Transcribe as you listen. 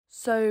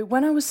So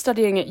when I was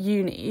studying at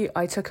uni,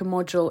 I took a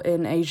module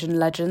in Asian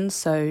legends.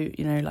 So,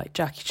 you know, like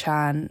Jackie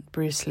Chan,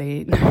 Bruce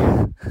Lee.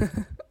 No,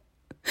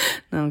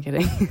 I'm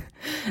kidding.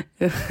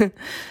 It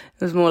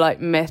was more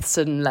like myths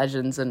and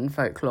legends and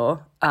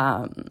folklore.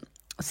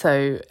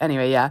 So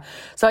anyway, yeah.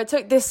 So I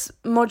took this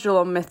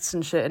module on myths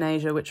and shit in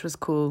Asia, which was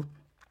cool.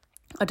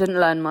 I didn't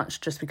learn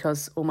much just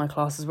because all my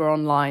classes were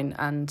online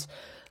and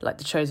like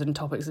the chosen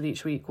topics of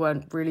each week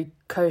weren't really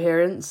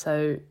coherent.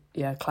 So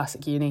yeah,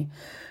 classic uni.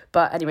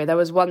 But anyway, there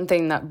was one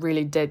thing that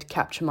really did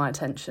capture my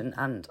attention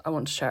and I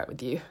want to share it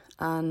with you.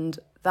 And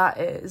that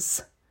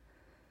is,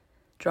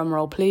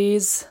 drumroll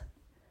please,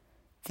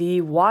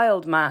 the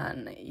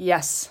Wildman.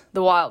 Yes,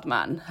 the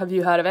Wildman. Have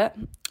you heard of it?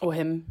 Or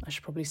him, I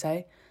should probably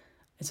say.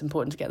 It's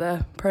important to get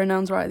their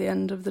pronouns right at the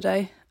end of the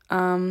day,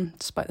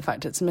 despite the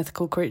fact it's a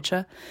mythical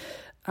creature.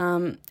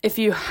 If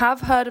you have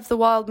heard of the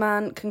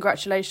Wildman,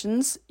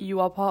 congratulations.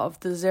 You are part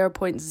of the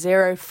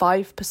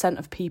 0.05%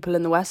 of people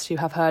in the West who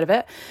have heard of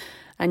it.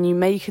 And you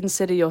may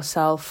consider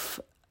yourself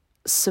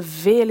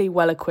severely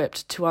well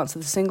equipped to answer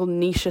the single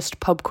nichest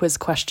pub quiz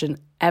question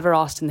ever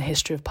asked in the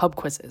history of pub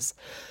quizzes.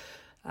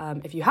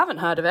 If you haven't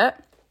heard of it,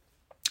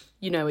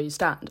 you know where you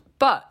stand.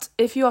 But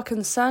if you are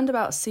concerned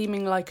about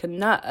seeming like a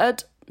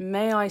nerd,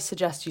 may I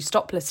suggest you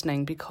stop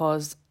listening,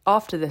 because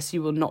after this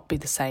you will not be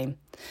the same.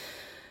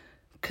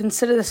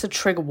 Consider this a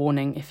trigger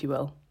warning, if you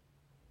will.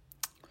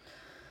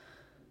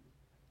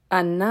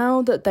 And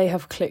now that they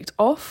have clicked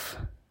off,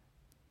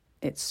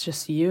 it's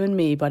just you and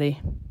me,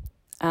 buddy.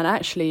 And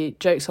actually,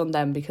 joke's on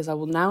them, because I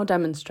will now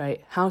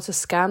demonstrate how to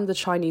scam the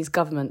Chinese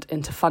government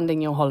into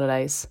funding your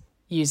holidays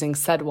using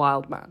said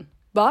Wildman.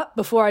 But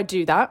before I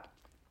do that,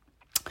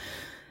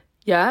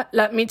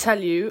 let me tell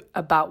you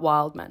about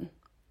Wildmen.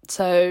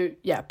 So,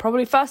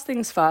 probably first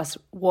things first,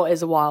 what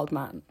is a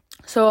Wildman?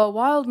 So a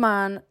wild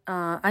man,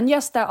 and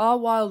yes, there are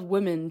wild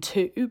women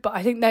too, but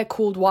I think they're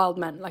called wild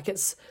men. Like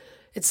it's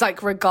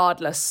like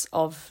regardless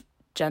of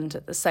gender,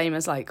 the same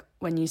as like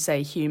when you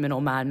say human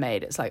or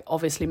man-made. It's like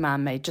obviously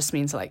man-made just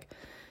means like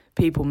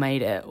people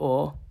made it,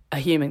 or a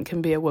human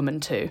can be a woman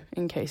too,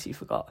 in case you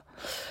forgot.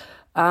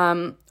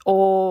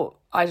 Or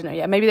I don't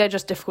know, maybe they're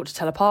just difficult to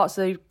tell apart,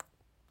 so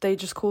they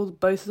just call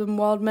both of them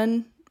wild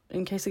men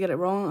in case I get it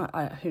wrong.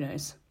 Who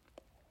knows?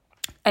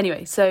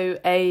 Anyway, so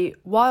a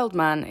wild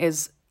man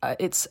is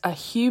it's a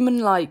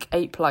human-like,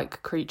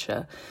 ape-like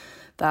creature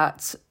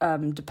that,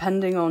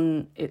 depending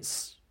on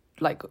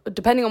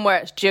where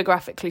it's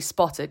geographically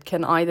spotted,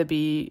 can either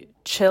be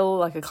chill,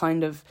 like a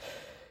kind of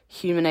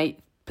human ape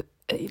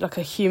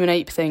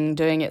thing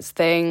doing its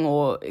thing,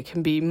 or it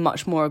can be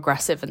much more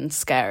aggressive and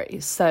scary.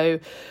 So,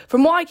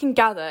 from what I can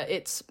gather,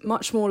 it's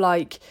much more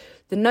like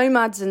the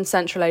nomads in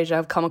Central Asia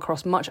have come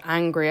across much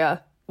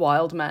angrier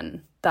wild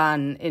men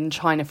than in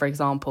China, for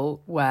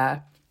example,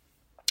 where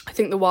I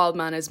think the wild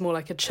man is more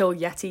like a chill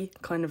yeti,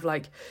 kind of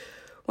like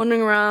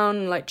wandering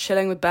around, like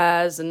chilling with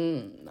bears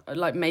and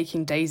like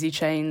making daisy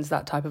chains,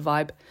 that type of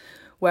vibe.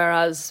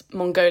 Whereas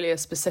Mongolia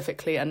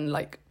specifically and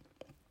like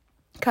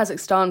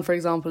Kazakhstan, for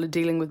example, are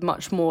dealing with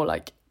much more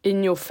like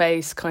in your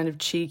face, kind of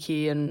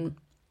cheeky and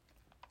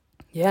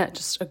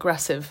just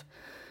aggressive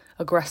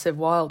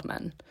wild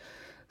men.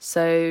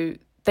 So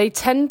they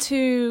tend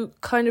to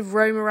kind of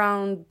roam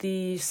around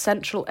the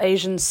Central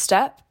Asian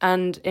steppe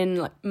and in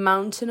like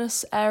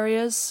mountainous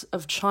areas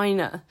of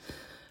China.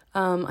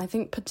 I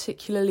think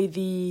particularly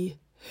the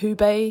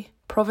Hubei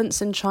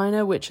province in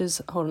China, which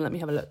is, hold on, let me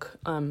have a look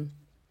on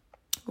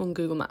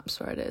Google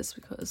Maps where it is,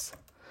 because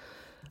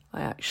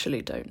I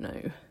actually don't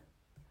know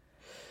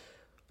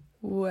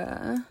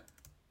where.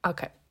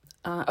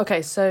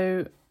 Okay,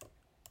 so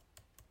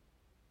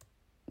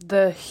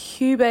the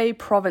Hubei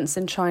province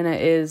in China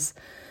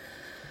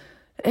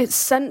it's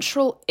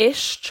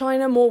central-ish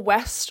China, more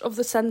west of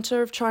the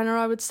centre of China,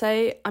 I would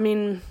say. I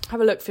mean, have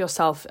a look for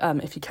yourself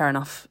if you care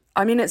enough.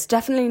 I mean, it's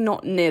definitely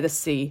not near the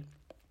sea.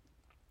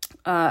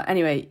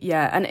 Anyway,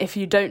 and if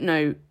you don't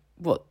know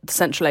what the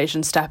Central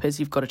Asian steppe is,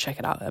 you've got to check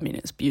it out. I mean,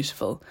 it's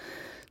beautiful.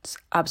 It's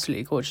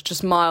absolutely gorgeous.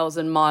 Just miles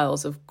and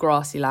miles of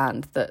grassy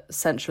land that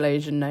Central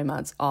Asian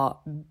nomads are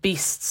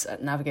beasts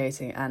at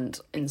navigating and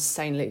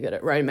insanely good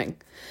at roaming.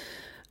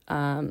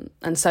 And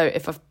so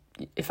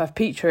if I've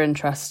piqued your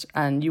interest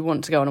and you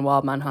want to go on a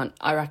wild man hunt,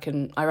 I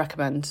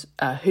recommend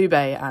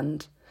Hubei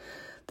and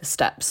the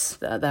steppes.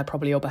 They're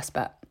probably your best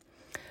bet.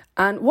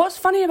 And what's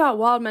funny about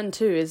wild men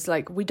too is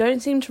like we don't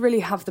seem to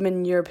really have them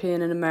in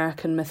European and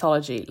American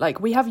mythology. Like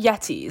we have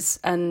yetis,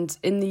 and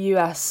in the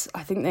US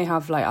I think they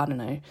have like, I don't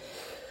know,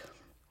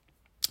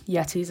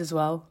 yetis as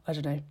well. I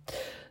don't know.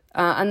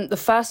 And the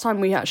first time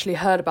we actually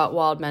heard about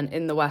wild men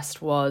in the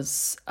West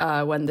was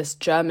when this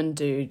German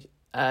dude,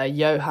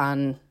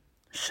 Johann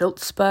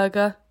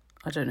Schiltzberger,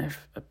 I don't know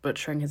if I'm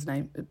butchering his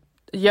name,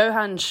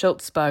 Johann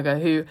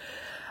Schiltzberger, who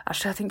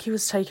actually I think he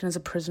was taken as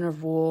a prisoner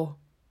of war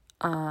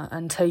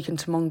and taken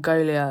to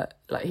Mongolia.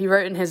 Like he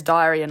wrote in his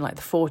diary in like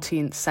the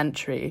 14th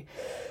century,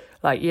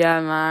 like,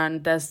 yeah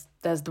man, there's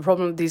the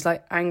problem with these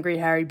like angry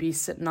hairy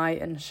beasts at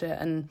night and shit,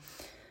 and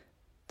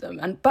them.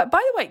 And but by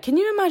the way, can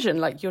you imagine,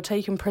 like, you're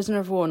taken prisoner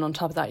of war, and on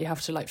top of that you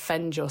have to like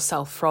fend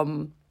yourself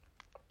from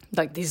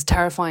like these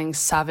terrifying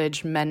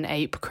savage men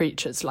ape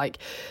creatures? Like,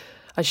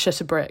 I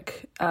shit a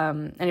brick.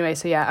 Anyway,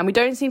 so yeah, and we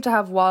don't seem to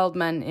have wild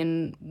men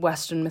in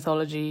Western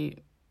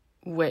mythology,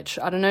 which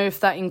I don't know if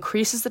that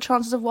increases the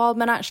chances of wild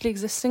men actually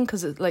existing,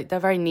 because like they're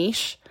very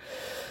niche.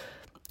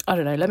 I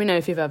don't know. Let me know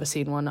if you've ever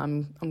seen one.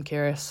 I'm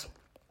curious.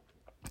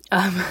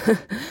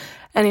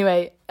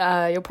 Anyway,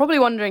 you're probably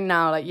wondering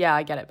now, like, yeah,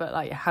 I get it, but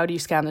like, how do you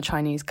scam the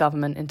Chinese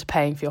government into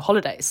paying for your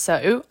holidays?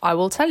 So I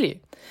will tell you.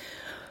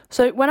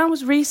 So when I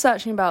was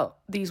researching about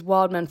these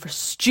wild men for a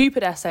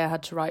stupid essay I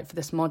had to write for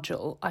this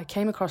module, I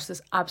came across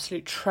this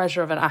absolute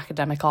treasure of an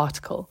academic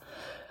article.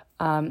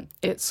 It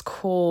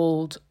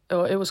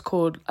was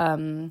called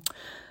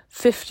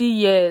 50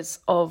 Years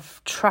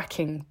of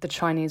Tracking the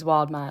Chinese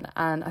Wild Man,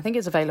 and I think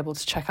it's available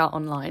to check out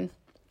online.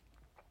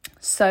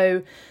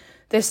 So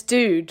this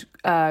dude,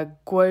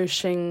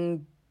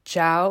 Guoxing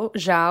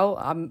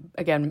Zhao,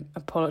 again,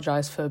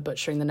 apologise for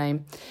butchering the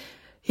name.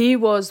 He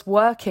was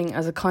working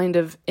as a kind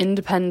of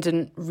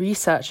independent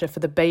researcher for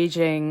the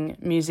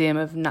Beijing Museum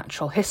of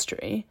Natural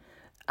History,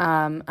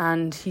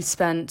 and he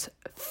spent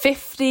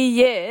 50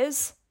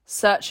 years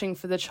searching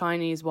for the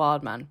Chinese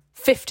wild man.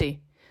 50.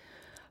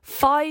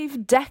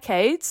 5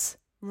 decades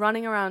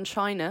running around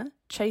China,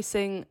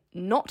 chasing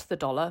not the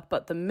dollar,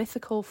 but the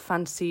mythical,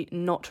 fantasy,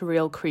 not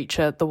real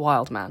creature, the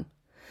wild man.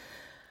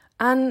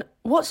 And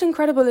what's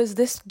incredible is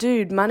this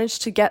dude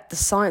managed to get the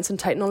Science and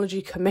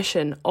Technology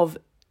Commission of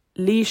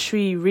Li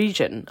Shui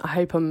region, I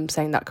hope I'm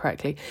saying that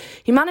correctly.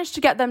 He managed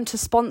to get them to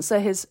sponsor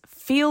his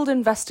field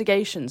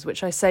investigations,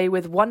 which I say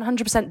with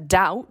 100%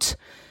 doubt,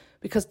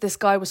 because this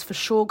guy was for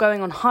sure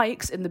going on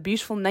hikes in the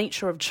beautiful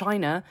nature of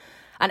China,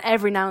 and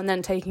every now and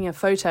then taking a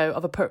photo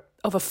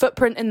of a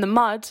footprint in the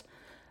mud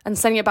and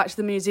sending it back to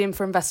the museum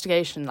for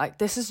investigation. Like,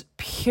 this is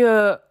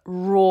pure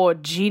raw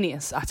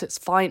genius at its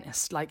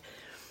finest. Like,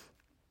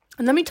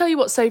 and let me tell you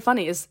what's so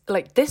funny is,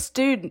 like, this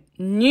dude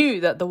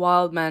knew that the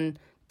wild men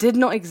did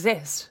not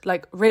exist.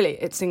 Like, really,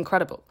 it's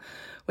incredible.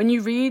 When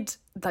you read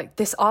like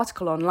this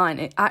article online,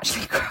 it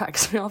actually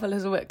cracks me up a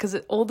little bit, because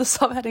all the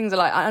subheadings are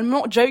like, I'm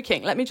not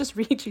joking. Let me just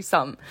read you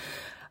some.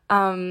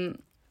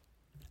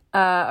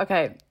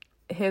 Okay,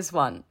 here's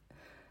one.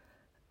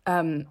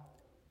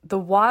 The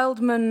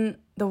wild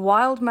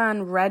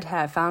man red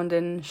hair found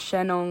in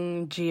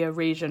Shenongjia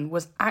region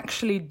was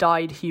actually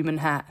dyed human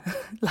hair.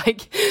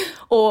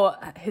 Or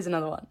here's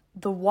another one.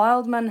 The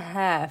wild man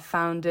hair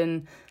found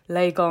in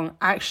Leigong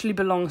actually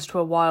belongs to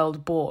a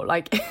wild boar.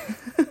 Like,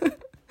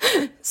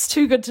 it's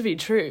too good to be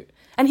true.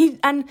 And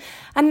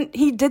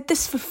he did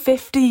this for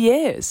 50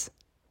 years.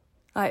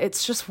 Like,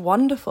 it's just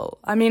wonderful.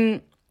 I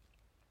mean,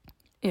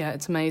 yeah,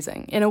 it's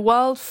amazing. In a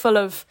world full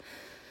of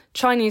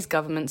Chinese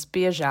governments,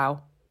 be a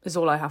Zhao, is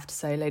all I have to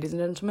say, ladies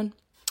and gentlemen.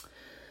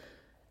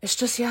 It's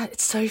just, yeah,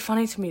 it's so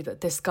funny to me that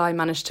this guy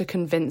managed to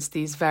convince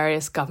these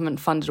various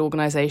government-funded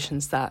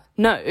organisations that,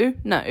 no,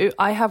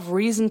 I have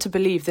reason to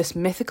believe this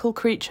mythical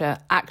creature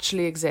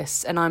actually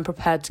exists, and I'm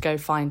prepared to go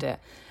find it.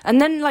 And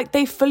then, like,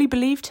 they fully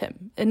believed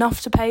him,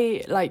 enough to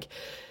pay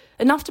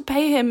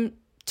him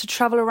to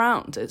travel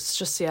around. It's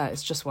just, yeah,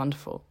 it's just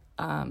wonderful.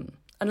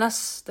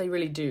 Unless they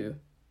really do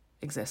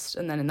exist.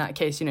 And then in that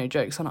case,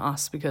 joke's on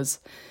us, because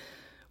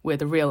we're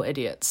the real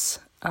idiots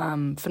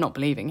for not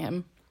believing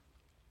him.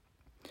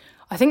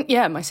 I think,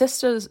 yeah, my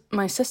sister's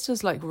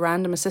like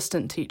random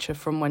assistant teacher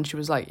from when she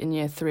was like in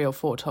year 3 or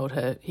 4 told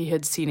her he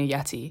had seen a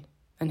Yeti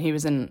and he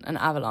was in an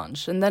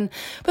avalanche. But then,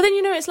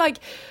 it's like,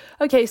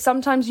 okay,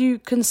 sometimes you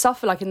can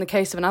suffer, like in the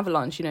case of an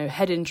avalanche,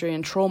 head injury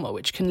and trauma,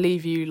 which can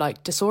leave you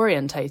like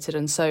disorientated.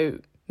 And so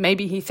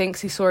maybe he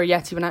thinks he saw a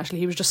Yeti when actually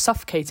he was just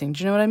suffocating.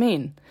 Do you know what I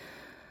mean?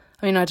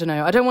 I don't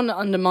know. I don't want to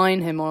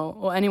undermine him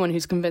or anyone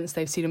who's convinced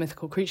they've seen a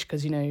mythical creature,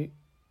 because, you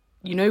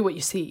know what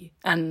you see.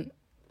 And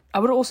I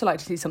would also like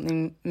to see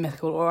something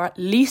mythical, or at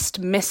least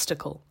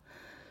mystical.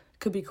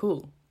 Could be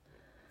cool.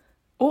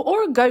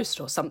 Or a ghost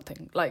or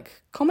something.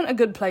 Like, comment a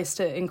good place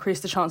to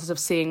increase the chances of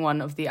seeing one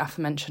of the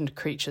aforementioned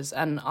creatures,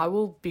 and I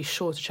will be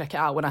sure to check it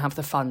out when I have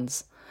the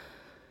funds.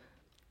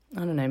 I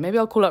don't know, maybe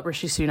I'll call up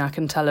Rishi Sunak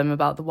and tell him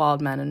about the wild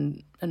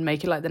men and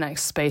make it like the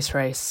next space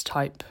race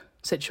type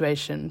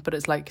situation, but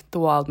it's like the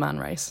wild man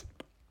race.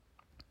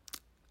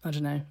 I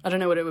don't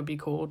know what it would be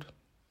called.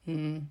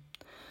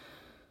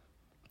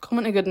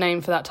 Comment a good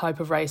name for that type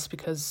of race,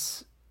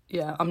 because,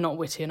 yeah, I'm not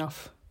witty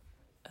enough.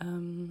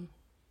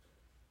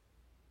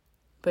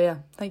 But yeah,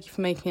 thank you for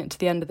making it to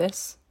the end of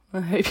this.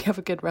 I hope you have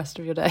a good rest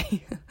of your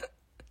day.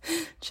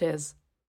 Cheers.